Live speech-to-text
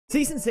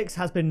Season 6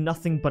 has been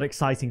nothing but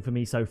exciting for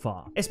me so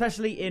far,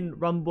 especially in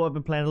Rumble. I've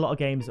been playing a lot of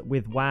games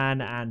with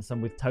Wan and some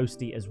with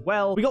Toasty as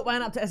well. We got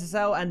Wan up to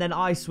SSL, and then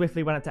I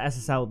swiftly went up to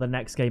SSL the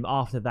next game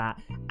after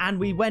that, and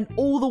we went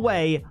all the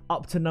way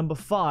up to number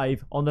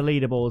 5 on the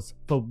leaderboards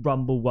for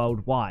Rumble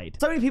worldwide.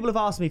 So many people have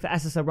asked me for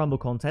SSL Rumble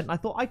content, and I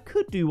thought I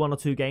could do 1 or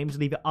 2 games,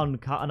 leave it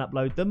uncut and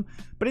upload them,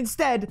 but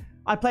instead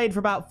I played for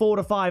about 4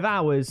 to 5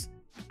 hours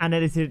and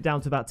edited it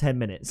down to about 10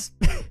 minutes.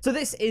 So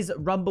this is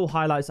Rumble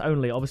highlights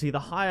only. Obviously, the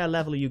higher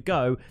level you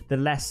go, the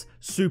less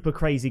super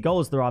crazy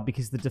goals there are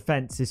because the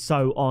defense is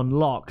so on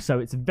lock. So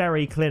it's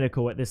very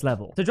clinical at this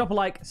level. So drop a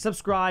like,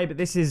 subscribe.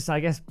 This is, I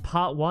guess,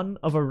 part 1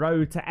 of a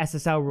road to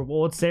SSL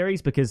reward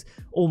series because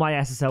all my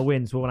SSL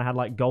wins were when I had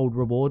like gold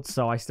rewards.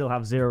 So I still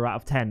have 0 out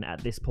of 10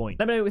 at this point.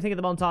 Let me know what you think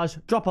of the montage.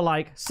 Drop a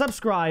like,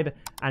 subscribe,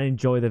 and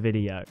enjoy the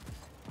video.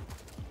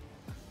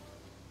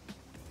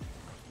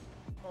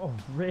 Oh,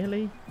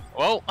 really?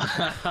 Well,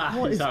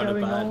 What is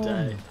going on?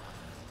 Day.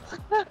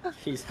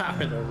 He's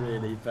having a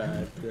really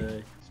bad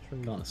day.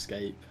 Can't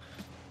escape.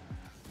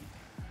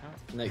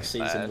 Next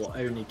season will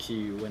only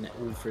queue when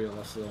all 3 of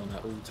us are on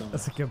at all times.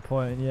 That's a good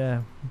point,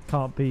 yeah.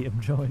 Can't beat him,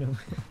 join him.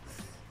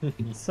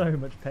 So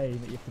much pain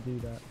that you have to do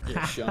that.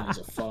 Yeah, Sean is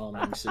a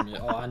farming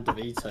simulator. Oh, and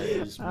DeVito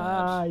is mad.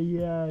 Ah,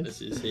 yes.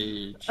 This is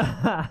huge.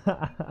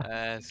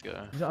 let's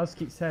go. I just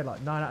keep saying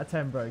like 9 out of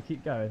 10, bro.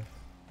 Keep going.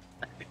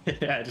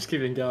 Yeah, just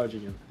keep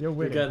engaging him. You're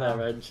winning. We'll get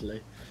there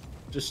eventually.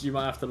 Just you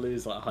might have to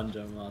lose like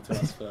 100 MR to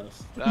us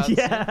first.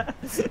 Yeah.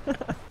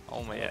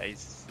 Oh my, yeah,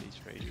 he's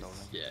pretty strong.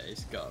 Yeah,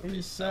 he's got to be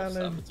He's selling.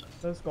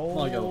 self-sabotage. Let's go.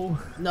 My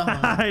God. No.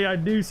 I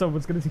knew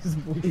someone's going to do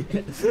some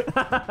bullshit.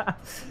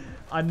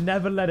 I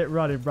never let it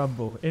run in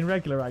Rumble. In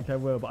regular rank I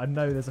will, but I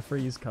know there's a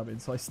freeze coming,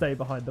 so I stay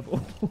behind the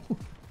ball.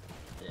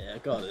 Yeah, I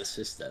got this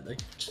steady.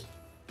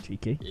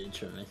 Cheeky.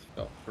 Literally.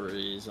 Got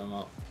freeze, I'm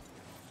up.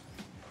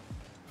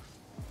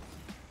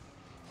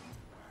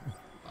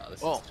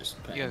 Oh,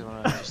 you guys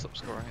want to stop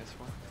scoring as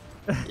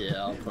well?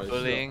 Yeah, I'll probably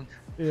Bullying.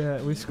 Yeah,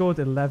 we scored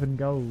 11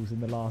 goals in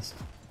the last,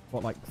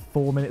 what, like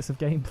 4 minutes of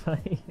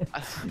gameplay?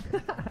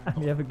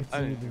 We haven't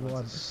conceded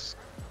one.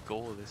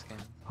 Score this game.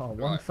 Oh,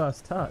 one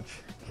first touch.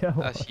 Go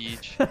That's on.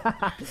 huge.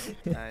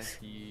 That's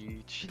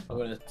huge. I'm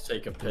going to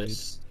take a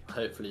piss.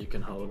 Hopefully you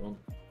can hold on.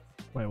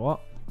 Wait,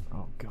 what?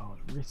 Oh, God.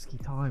 Risky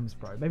times,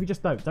 bro. Maybe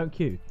just don't. Don't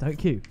queue. Don't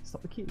queue.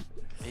 Stop the queue.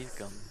 He's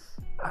gone.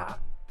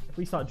 If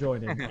we start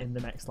joining in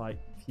the next, like,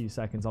 few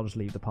seconds, I'll just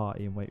leave the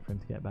party and wait for him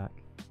to get back.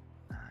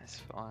 It's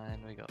fine.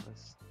 We got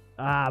this.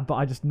 But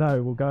I just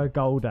know we'll go a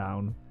goal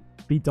down,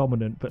 be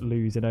dominant, but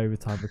lose in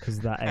overtime because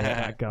of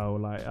that goal.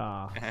 Like,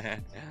 I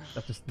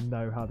just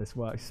know how this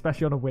works,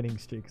 especially on a winning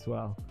streak as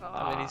well.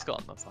 I mean, he's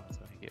got enough time to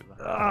make it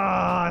back.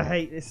 I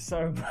hate this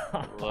so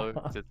much.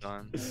 Loads of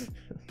times.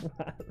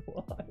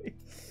 Why?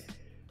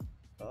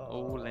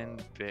 All in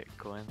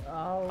Bitcoin.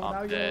 Oh, I'm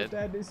now dead.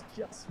 you're dead. It's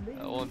just me.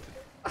 I wanted...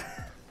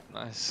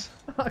 Nice.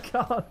 I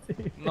can't do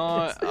this.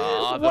 No, the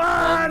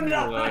One!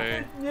 I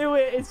I knew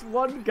it. It's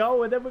 1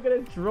 goal, and then we're gonna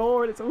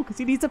draw, and it's all because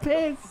he needs a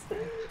piss.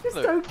 Just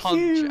Look, don't punch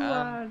cue, and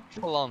man.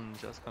 plunge.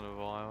 That's kind of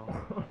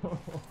vile.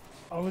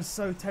 I was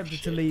so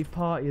tempted to leave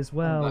party as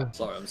well.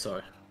 I'm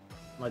sorry.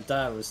 My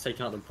dad was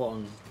taking out the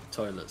bottom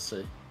toilet,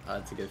 so I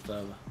had to go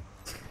further.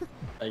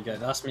 There you go.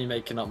 That's me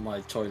making up my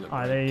toilet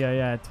break. There you go,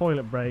 yeah.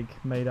 Toilet break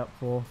made up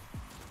for.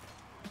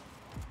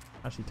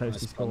 Actually, Toasty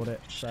Nice scored it,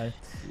 punch. so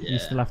Yeah. you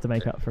still have to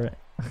make up for it.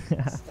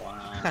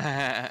 Wow.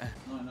 Night,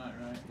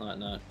 Night,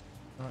 night.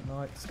 Night,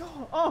 night.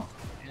 Score! Oh!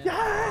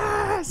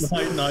 Yes!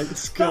 Night, night,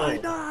 score.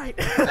 Night, night!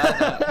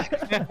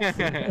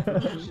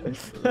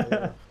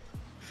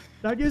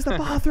 Don't use the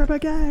bathroom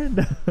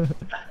again!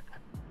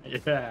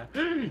 Yeah.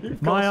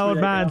 My old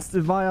man's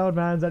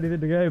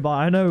anything to go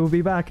by. I know we'll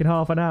be back in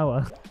half an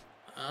hour.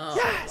 Oh,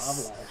 Yes!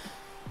 lovely.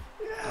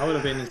 I would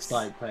have been in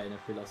slight pain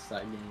if we lost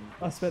that game.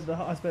 I spent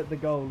the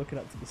goal looking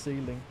up to the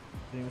ceiling.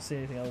 Didn't even see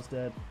anything. I was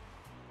dead.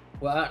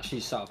 Well, actually,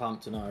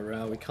 Southampton are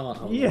around. We can't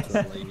hold on Yeah.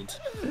 to a lead.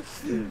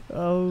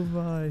 Oh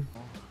my!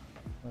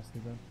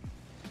 Nicely done.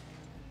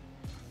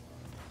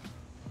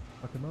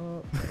 Fuck him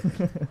up.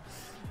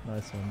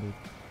 Nice one, dude.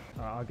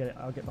 Alright, I'll get it.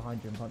 I'll get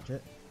behind you and punch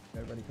it.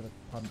 Get ready for the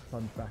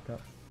plunge back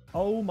up.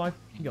 Oh my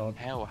God!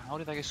 Hell, how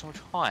did I get so much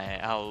higher?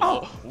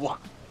 Oh! What?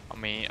 I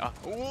mean,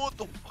 what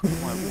the fuck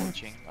am I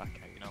watching?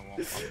 Okay, you know what?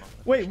 I'm not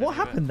Wait, what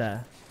watching happened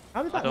there?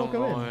 How did it. that I not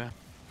don't go know. in?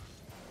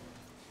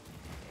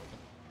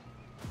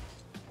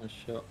 Nice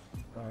shot.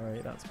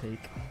 Alright, that's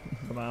peak.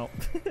 I'm out.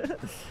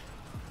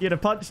 You had a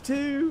punch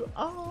too?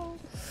 Oh!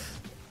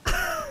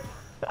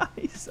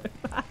 He's so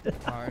bad.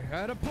 I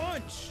had a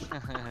punch.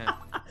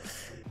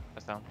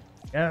 That's down.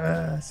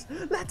 Yes!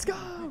 Let's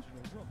go!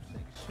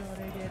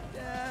 Shutting it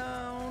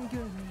down. Good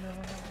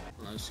enough.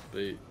 Nice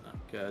boot.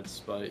 Good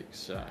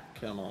spikes.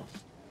 Come on.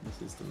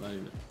 This is the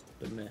moment.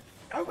 The myth.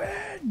 I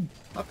win!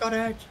 I've got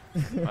it.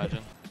 Imagine.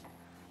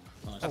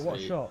 Nice Oh, what a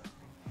beat. shot.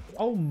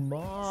 Oh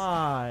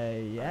my!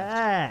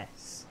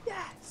 Yes!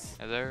 Yes!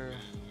 Hello.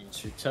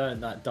 To turn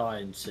that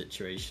dying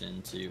situation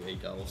into a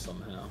goal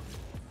somehow.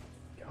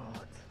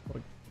 God,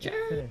 what a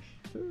finish.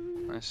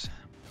 Nice.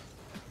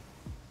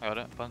 I got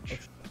it. Punch.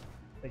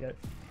 There you go.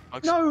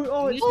 Bugs. No!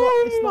 Oh,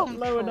 it's not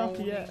low enough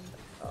yet.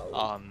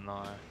 Oh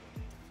no.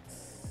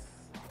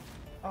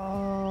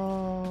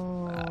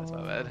 Oh. That's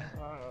not bad.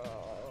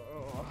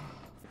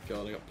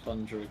 God, I got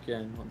plunger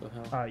again. What the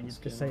hell? Alright, you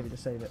just save it,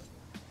 just save it.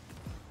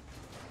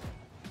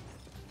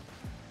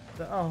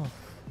 Oh.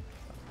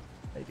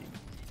 Maybe.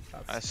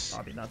 Nice.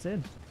 I mean, that's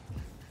in.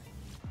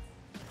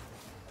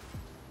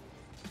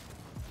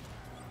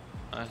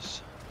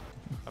 Nice.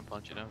 I'm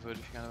punching down food if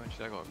you can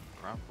eventually. I got a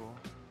grapple.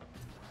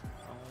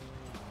 Oh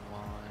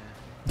my.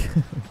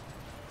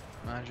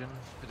 Imagine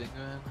putting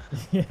in.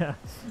 Yeah.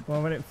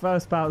 Well, when it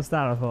first bounced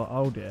down, I thought,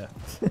 oh dear.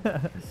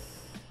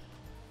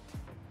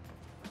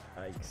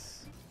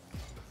 Yikes.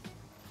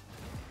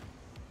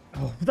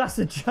 Oh, that's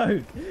a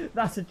joke.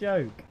 That's a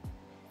joke.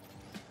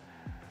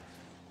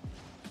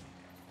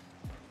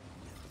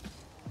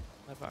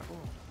 Back.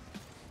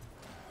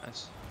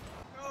 Nice.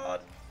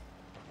 God.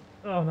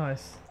 Oh,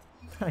 nice.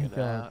 Thank Get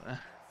God. out.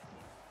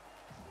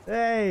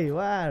 Hey,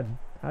 Wan.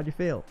 How'd you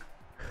feel?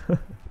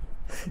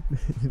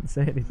 Didn't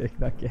say anything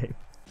that game.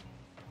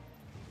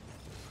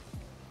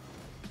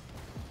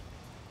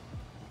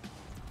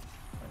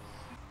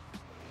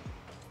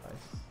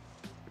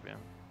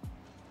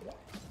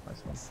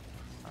 Nice one.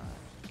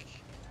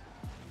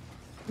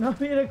 No,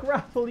 in a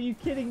grapple, are you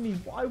kidding me?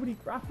 Why would he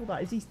grapple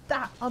that? Is he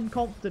that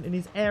unconfident in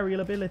his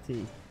aerial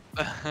ability?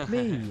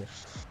 Me.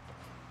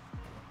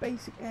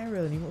 Basic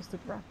aerial and he wants to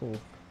grapple.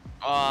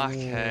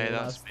 Okay, Ooh, that's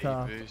that's speed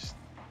tough. boost.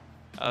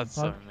 That's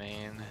so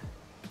mean.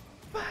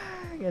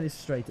 Bang! And it's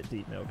straight at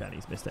deep milk and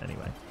he's missed it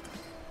anyway.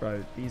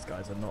 Bro, these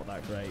guys are not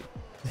that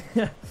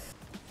great.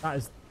 That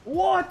is...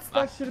 What?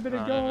 That should have been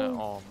a goal.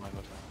 No. Oh my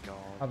god, thank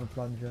God. Have a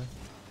plunger.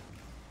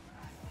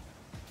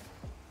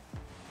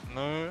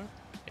 No.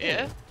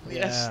 Yeah.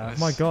 Yes. Yeah.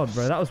 My God,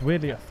 bro, that was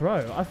weirdly a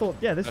throw. I thought,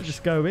 yeah, this would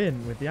just go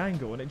in with the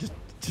angle, and it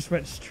just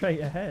went straight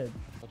ahead.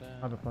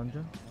 Have a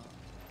plunger.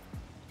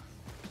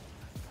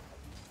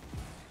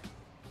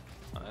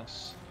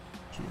 Nice.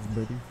 Cheers,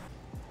 buddy.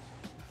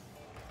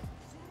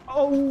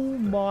 Oh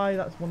my,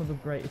 that's one of the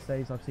greatest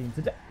saves I've seen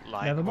today.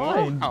 Like, Never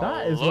mind,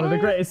 that is one of the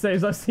Lord. greatest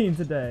saves I've seen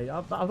today.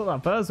 I thought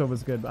that first one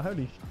was good, but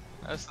holy sh...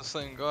 That's the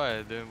same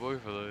guy doing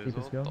both of those. Keep it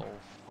What skill. the f-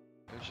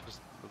 He's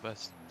just the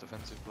best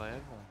defensive player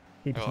ever.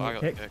 Keep Oh, I it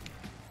got the kick.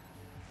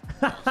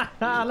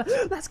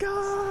 kick. Let's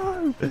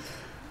go!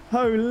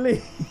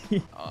 Holy...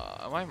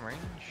 Am I in range?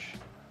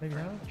 Maybe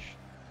not. Range?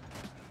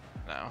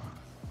 No.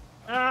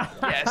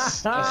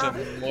 Yes! That's a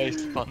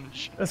moist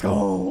punch. Let's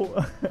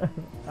go!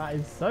 That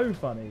is so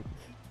funny.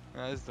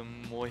 That is the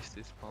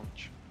moistest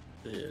punch.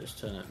 Yeah, just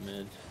turn it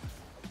mid.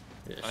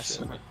 Yeah, Nice.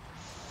 shit.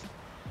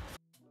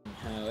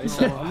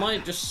 Hell, I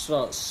might just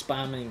start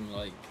spamming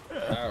like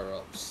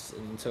power-ups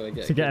until I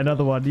get To a get good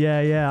another one.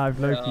 Yeah, I've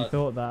low-key Yeah.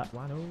 thought that.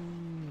 One,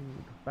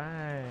 ooh,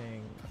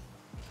 bang.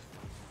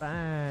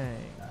 Bang.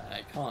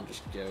 I can't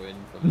just go in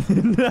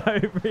from No,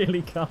 it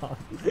really can't.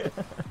 it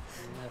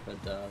never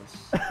does.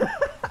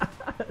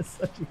 That's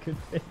such a good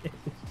finish.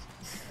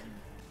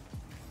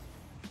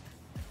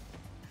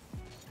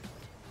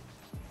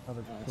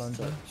 Another Nice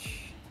plunger.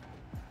 touch.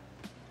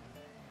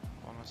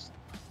 Almost.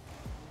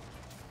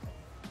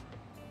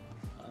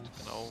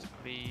 Nice. No,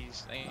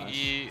 please. Thank Nice.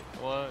 you.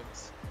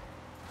 Works.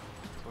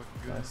 Looking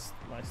good. Nice,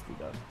 nicely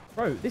done.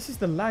 Bro, this is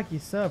the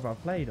laggiest server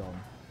I've played on.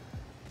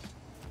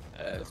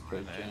 Yeah, it's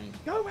pretty jank.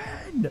 Go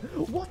in!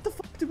 What the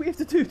fuck do we have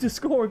to do to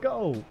score a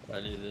goal? I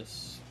do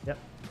this. Yep.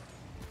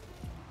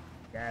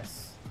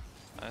 Yes.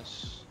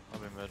 Nice. I'll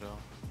be middle.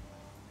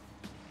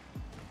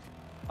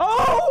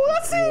 Oh,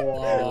 that's it!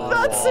 Whoa,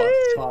 That's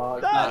it!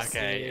 fuck, That's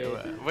Okay,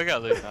 it. we're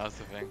gonna lose now, that's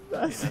the thing.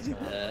 That's That's it.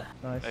 Yeah,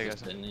 Nice. There you go.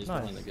 then he's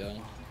Nice. behind the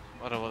goal.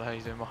 I don't know what the hell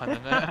he's doing behind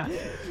the net.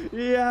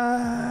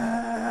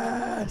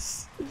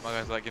 Yes! My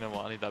guy's like, you know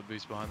what, I need that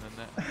boost behind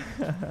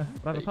the net.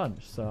 I have a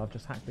punch, so I've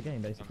just hacked the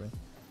game basically.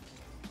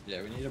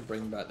 Yeah, we need to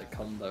bring back the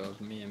combo of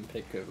me and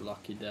Pick of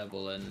Lucky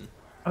Devil and...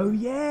 Oh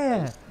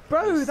yeah!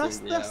 Bro, Let's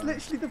see, that's yeah.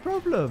 literally the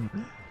problem.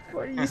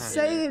 Why don't you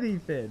say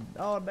anything?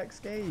 Oh, next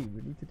game,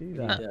 we need to do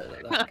that.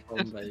 Yeah, that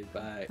combo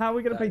back. How are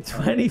we going to play that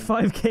combo.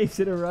 25 games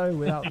in a row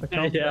without the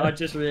combo? Yeah, I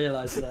just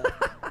realised that.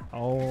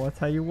 Oh, I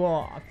tell you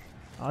what.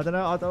 I don't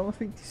know, I don't want to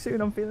think too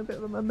soon. I'm feeling a bit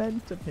of a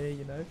momentum here,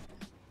 you know.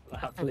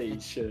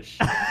 Please, shush.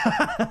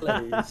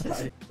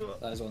 Please.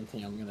 That is one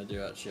thing I'm going to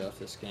do actually after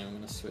this game. I'm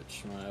going to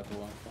switch my other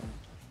Wi-Fi.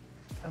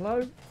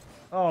 Hello?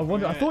 Oh, I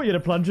wonder. I thought you had a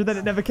plunger, then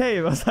it never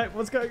came. I was like,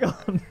 what's going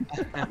on?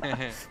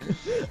 I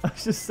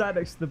was just sat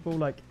next to the ball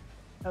like,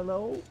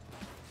 hello?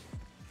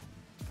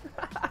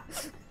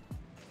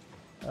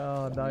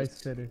 Oh,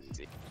 nice finish.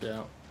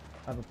 Yeah,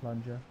 Have a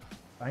plunger.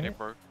 Bang It it.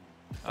 broke.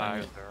 Bang I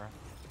it. got there.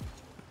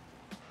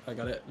 I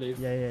got it. Leave.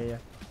 Yeah.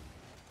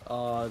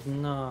 Oh,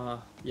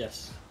 no.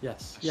 Yes.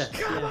 Yes. Yes. Yes.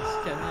 Get me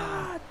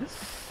out.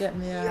 Get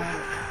me out.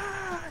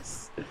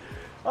 Yes!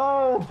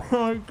 Oh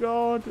my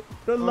god,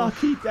 the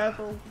lucky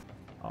devil.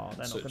 Oh, they're not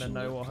going to Switching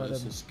know the what hurt him.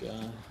 closest guy.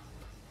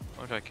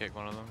 Why did I kick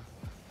one of them?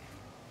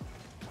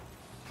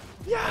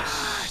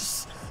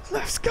 Yes!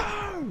 Let's go!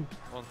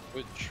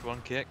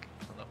 One kick.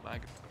 Not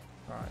bad.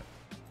 Alright.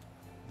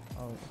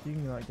 Oh, if you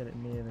can like get it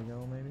near the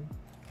goal maybe.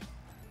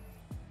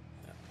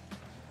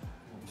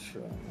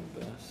 Try my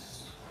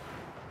best.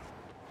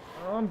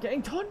 Oh, I'm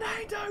getting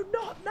tornado.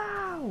 Not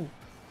now.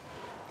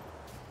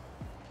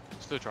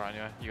 Still try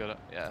anyway. You got it.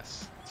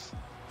 Yes.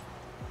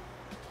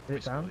 Hit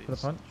it down for the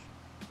punch.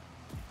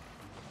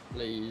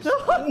 Please.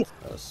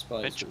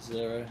 Spikes Pinch. at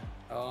 0.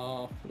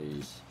 Oh,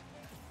 please.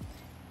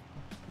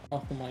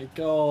 Oh my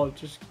god,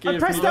 just give I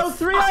pressed me the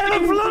L3. I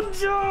have a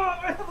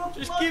plunger.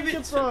 Just give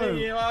it to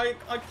me. I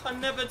can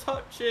never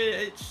touch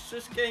it. It's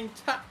just getting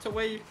tapped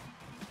away.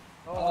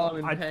 Oh, I'm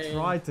in I pain.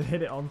 tried to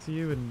hit it onto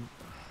you,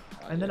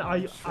 and then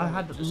I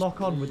had lock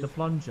on with the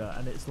plunger,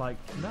 and it's like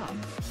no.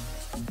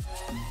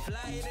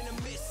 Flying in a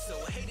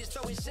missile, haters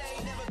throwing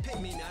shade, never pick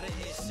me, not an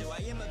issue.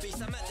 I am a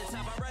beast, I'm at the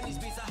top, I run these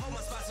beats, I hold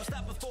my spot, so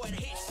stop before it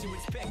hits you.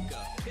 It's pick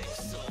up,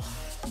 pixel.